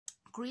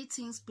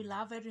Greetings,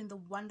 beloved, in the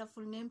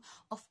wonderful name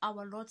of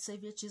our Lord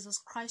Savior Jesus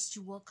Christ.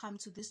 You welcome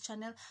to this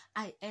channel.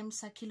 I am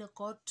Sakila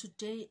God.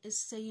 Today is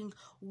saying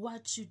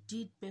what you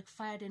did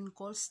backfired and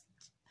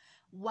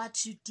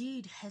what you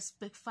did has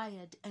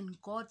backfired,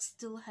 and God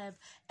still have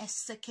a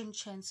second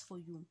chance for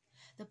you.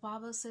 The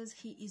Bible says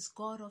He is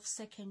God of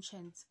second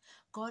chance.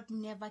 God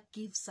never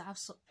gives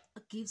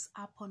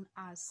up on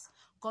us.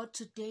 God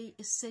today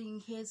is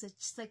saying here's a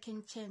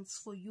second chance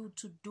for you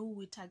to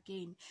do it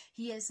again.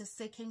 He has a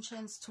second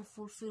chance to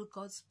fulfill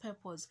God's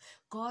purpose.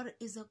 God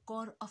is a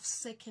God of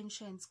second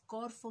chance.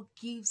 God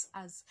forgives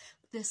us.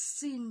 The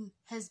sin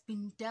has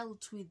been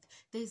dealt with.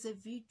 There's a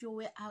video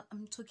where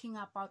I'm talking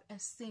about a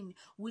sin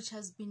which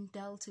has been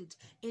dealt with.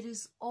 It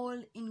is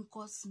all in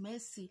God's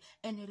mercy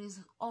and it is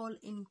all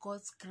in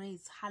God's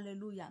grace.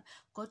 Hallelujah.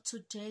 God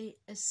today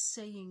is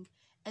saying,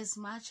 as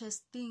much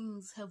as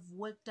things have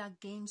worked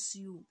against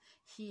you,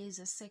 here is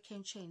a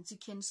second chance. You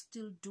can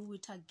still do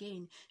it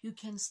again. You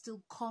can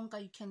still conquer.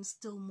 You can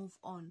still move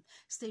on.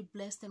 Stay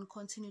blessed and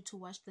continue to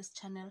watch this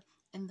channel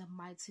in the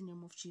mighty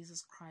name of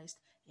Jesus Christ.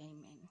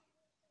 Amen.